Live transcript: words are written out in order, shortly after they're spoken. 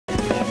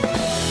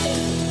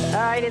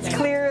right, it's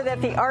clear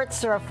that the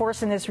arts are a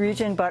force in this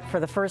region, but for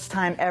the first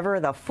time ever,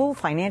 the full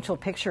financial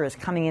picture is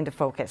coming into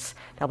focus.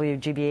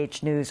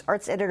 WGBH News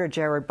arts editor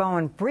Jared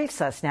Bowen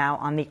briefs us now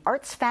on the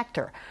Arts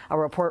Factor, a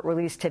report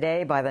released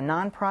today by the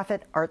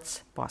nonprofit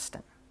Arts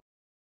Boston.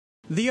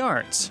 The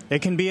arts.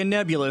 It can be a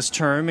nebulous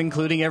term,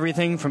 including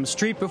everything from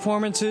street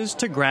performances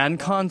to grand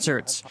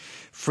concerts,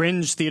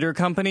 fringe theater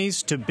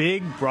companies to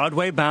big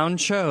Broadway-bound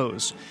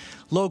shows,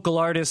 local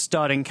artists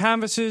dotting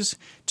canvases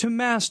to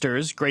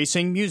masters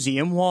gracing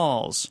museum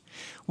walls.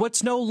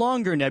 What's no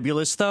longer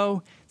nebulous,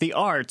 though, the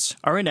arts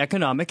are an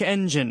economic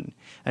engine.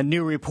 A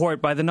new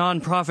report by the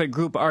nonprofit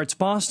group Arts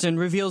Boston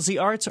reveals the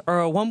arts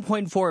are a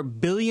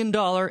 $1.4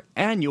 billion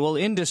annual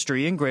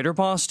industry in Greater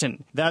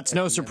Boston. That's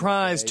no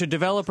surprise to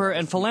developer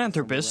and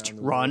philanthropist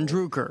Ron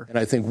Druker. And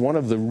I think one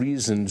of the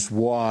reasons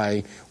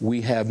why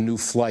we have new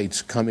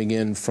flights coming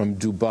in from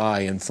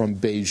Dubai and from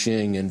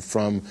Beijing and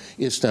from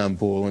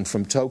Istanbul and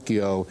from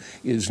Tokyo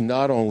is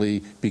not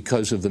only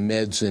because of the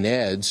meds and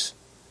eds,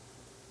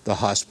 the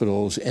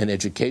hospitals and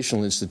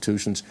educational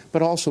institutions,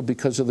 but also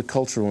because of the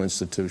cultural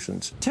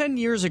institutions. 10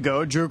 years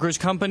ago, Druker's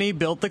company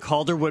built the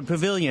Calderwood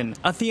Pavilion,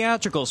 a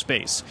theatrical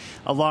space,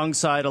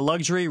 alongside a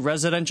luxury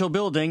residential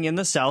building in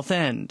the South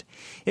End.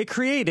 It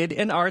created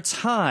an arts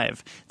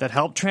hive that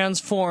helped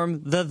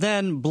transform the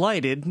then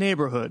blighted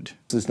neighborhood.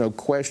 There's no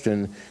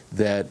question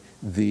that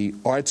the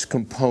arts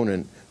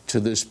component to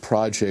this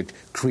project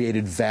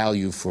created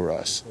value for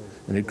us.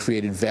 And it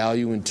created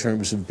value in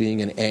terms of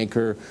being an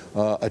anchor,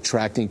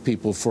 attracting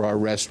people for our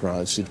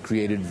restaurants. It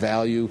created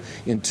value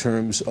in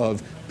terms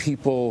of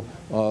people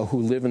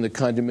who live in the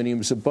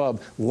condominiums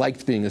above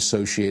liked being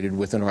associated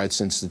with an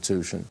arts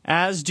institution.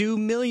 As do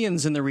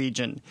millions in the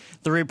region.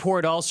 The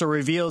report also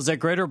reveals that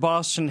Greater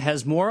Boston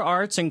has more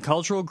arts and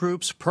cultural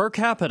groups per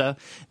capita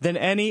than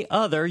any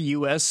other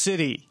U.S.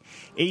 city.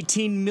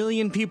 18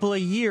 million people a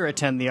year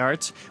attend the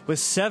arts, with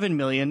 7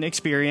 million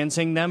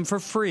experiencing them for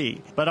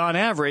free. But on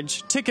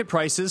average, ticket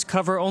prices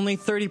cover only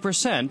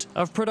 30%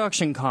 of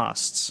production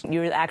costs.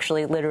 You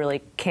actually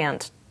literally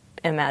can't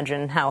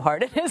imagine how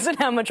hard it is and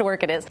how much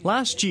work it is.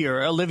 Last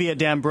year, Olivia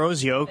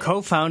D'Ambrosio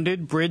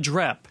co-founded Bridge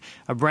Rep,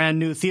 a brand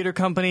new theater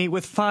company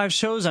with 5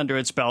 shows under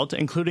its belt,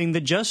 including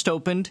the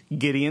just-opened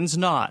Gideon's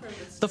Knot.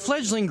 The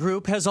fledgling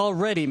group has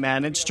already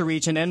managed to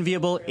reach an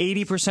enviable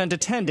 80%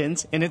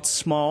 attendance in its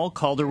small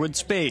Calderwood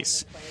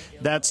space.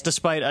 That's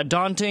despite a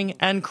daunting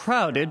and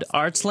crowded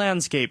arts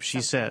landscape,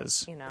 she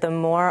says. The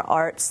more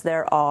arts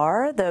there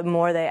are, the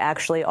more they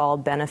actually all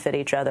benefit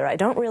each other. I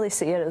don't really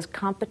see it as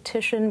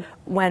competition.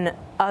 When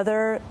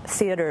other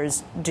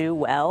theaters do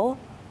well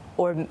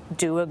or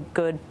do a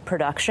good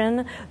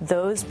production,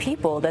 those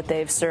people that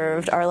they've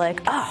served are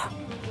like, oh,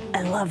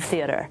 I love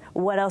theater.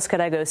 What else could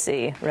I go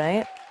see,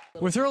 right?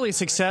 With early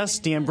success,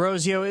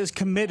 D'Ambrosio is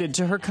committed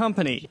to her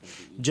company,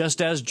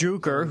 just as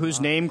Druker,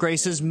 whose name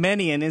graces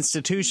many an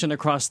institution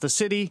across the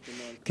city,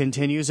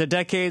 continues a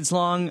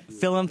decades-long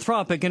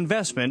philanthropic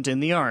investment in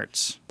the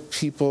arts.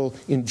 People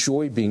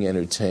enjoy being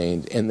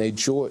entertained, and they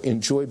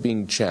enjoy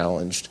being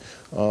challenged,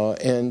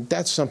 and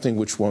that's something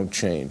which won't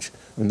change.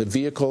 And the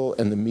vehicle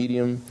and the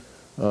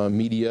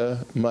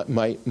media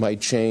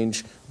might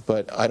change,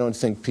 but I don't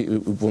think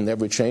it will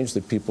never change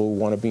that people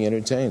want to be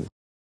entertained.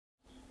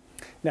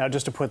 Now,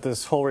 just to put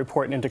this whole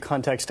report into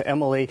context to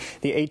Emily,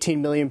 the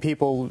 18 million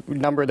people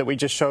number that we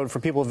just showed for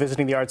people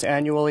visiting the arts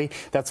annually,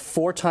 that's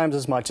 4 times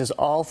as much as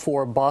all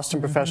 4 Boston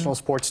professional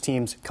sports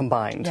teams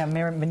combined. Yeah,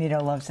 Mary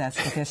Benito loves that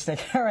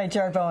statistic. All right,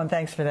 Jared Bowen,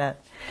 thanks for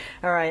that.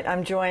 All right,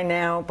 I'm joined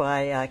now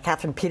by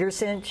Catherine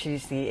Peterson.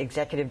 She's the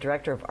Executive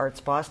Director of Arts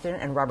Boston,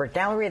 and Robert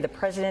Dallery, the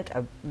President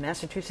of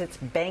Massachusetts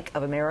Bank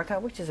of America,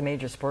 which is a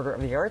major supporter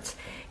of the arts,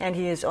 and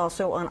he is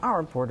also on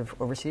our Board of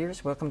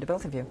Overseers. Welcome to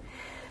both of you.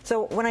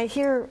 So when I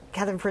hear,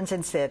 Catherine, for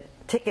instance, that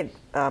ticket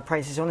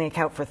prices only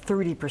account for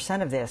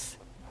 30% of this,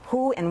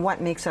 who and what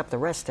makes up the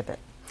rest of it?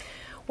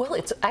 Well,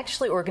 it's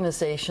actually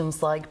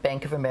organizations like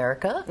Bank of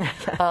America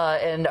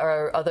and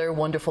our other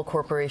wonderful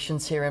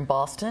corporations here in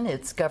Boston.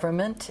 It's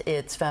government,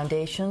 it's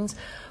foundations,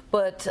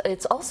 but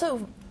it's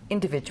also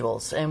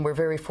individuals, and we're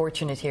very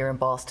fortunate here in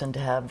Boston to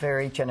have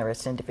very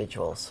generous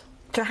individuals.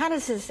 So how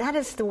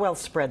does the wealth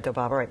spread, though,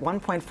 Bob? All right,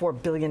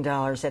 $1.4 billion,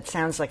 that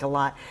sounds like a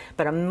lot,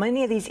 but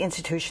many of these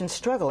institutions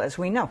struggle, as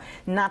we know.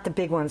 Not the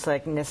big ones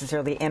like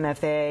necessarily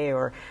MFA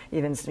or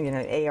even,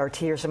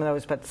 ART or some of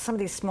those, but some of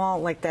these small,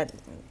 like that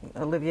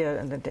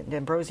Olivia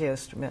D'Ambrosio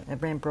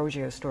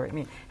story. I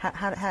mean,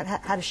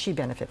 how does she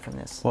benefit from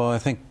this? Well, I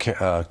think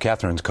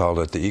Catherine's called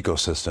it the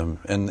ecosystem,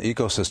 and the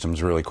ecosystem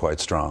is really quite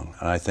strong.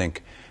 And I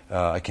think,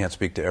 I can't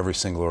speak to every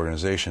single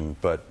organization,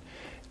 but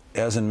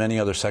as in many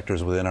other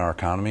sectors within our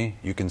economy,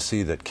 you can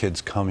see that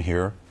kids come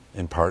here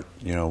in part,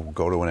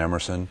 go to an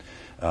Emerson.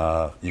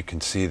 You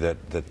can see that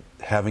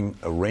having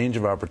a range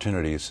of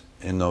opportunities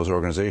in those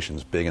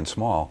organizations, big and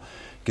small,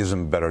 gives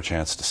them a better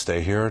chance to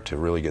stay here, to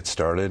really get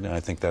started, and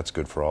I think that's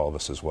good for all of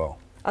us as well.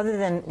 Other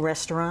than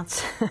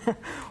restaurants,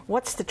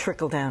 what's the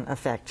trickle-down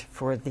effect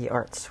for the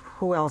arts?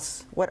 Who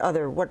else, what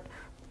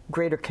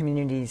greater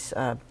communities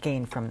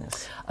gain from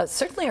this?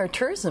 Certainly our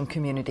tourism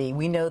community.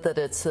 We know that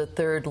it's the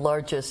third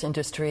largest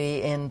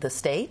industry in the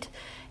state.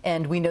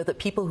 And we know that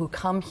people who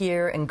come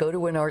here and go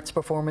to an arts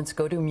performance,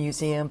 go to a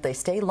museum, they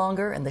stay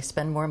longer and they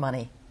spend more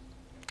money.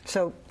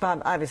 So,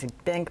 Bob, obviously,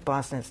 Bank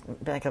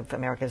of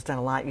America has done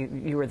a lot.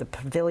 You were the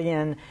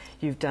pavilion.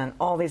 You've done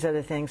all these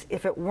other things.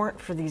 If it weren't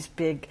for these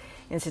big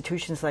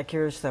institutions like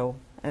yours, though,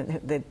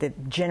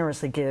 that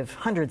generously give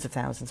hundreds of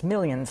thousands,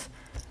 millions,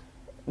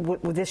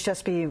 would this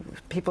just be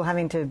people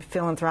having to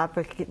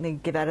philanthropically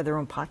give out of their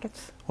own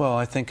pockets? Well,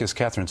 I think, as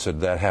Catherine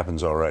said, that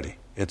happens already.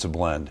 It's a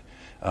blend.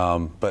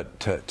 But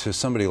to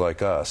somebody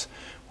like us,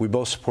 we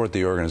both support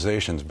the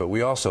organizations, but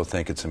we also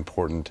think it's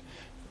important.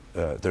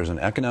 There's an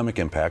economic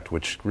impact,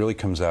 which really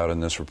comes out in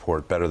this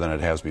report better than it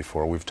has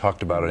before. We've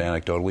talked about it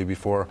anecdotally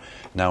before.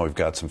 Now we've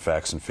got some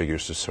facts and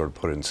figures to sort of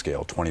put it in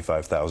scale.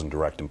 25,000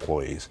 direct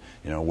employees,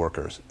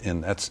 workers,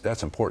 and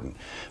that's important.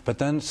 But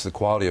then it's the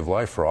quality of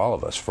life for all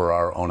of us, for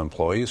our own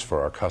employees,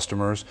 for our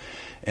customers.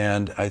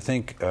 And I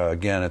think,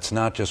 again, it's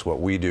not just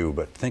what we do,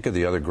 but think of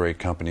the other great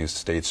companies,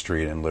 State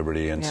Street and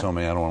Liberty, and so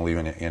many. I don't want to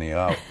leave any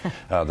out.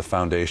 The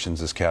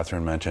foundations, as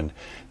Catherine mentioned.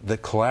 The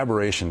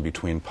collaboration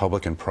between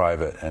public and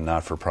private and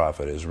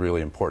not-for-profit is really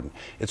important.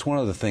 It's one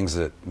of the things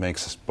that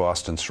makes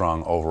Boston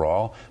strong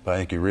overall, but I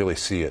think you really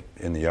see it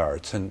in the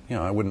arts. And,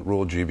 I wouldn't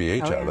rule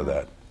GBH out of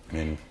that. I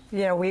mean,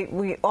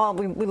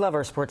 we love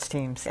our sports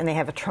teams, and they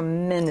have a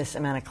tremendous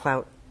amount of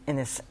clout in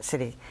this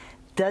city.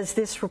 Does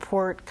this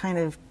report kind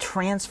of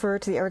transfer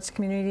to the arts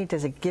community?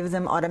 Does it give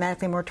them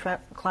automatically more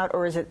clout,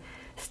 or is it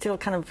still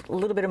kind of a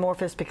little bit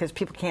amorphous because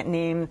people can't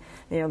name,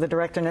 the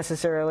director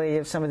necessarily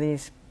of some of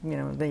these, the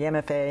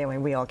MFA? I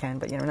mean, we all can,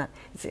 but not.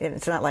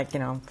 It's not like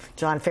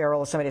John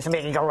Farrell or somebody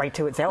can go right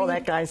to it and say, "Oh,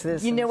 that guy's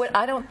this." You know what?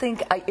 I don't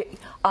think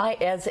I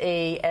as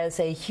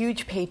a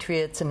huge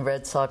Patriots and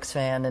Red Sox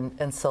fan and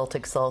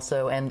Celtics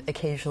also, and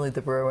occasionally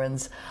the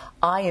Bruins.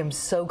 I am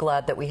so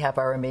glad that we have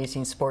our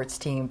amazing sports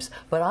teams,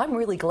 but I'm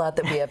really glad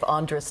that we have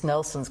Andres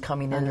Nelson's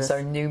coming in as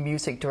our new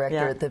music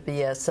director at the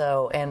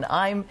BSO, and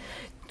I'm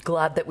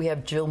glad that we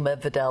have Jill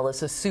Medvedel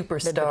as a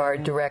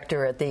superstar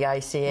director at the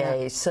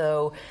ICA.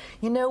 So,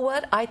 you know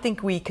what? I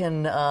think we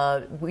can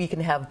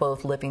have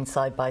both living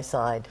side by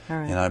side.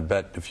 Right. And I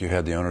bet if you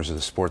had the owners of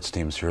the sports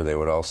teams here, they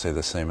would all say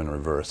the same in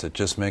reverse. It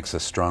just makes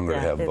us stronger to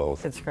have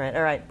both. It's great.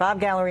 All right,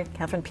 Bob Gallery,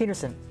 Catherine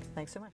Peterson, thanks so much.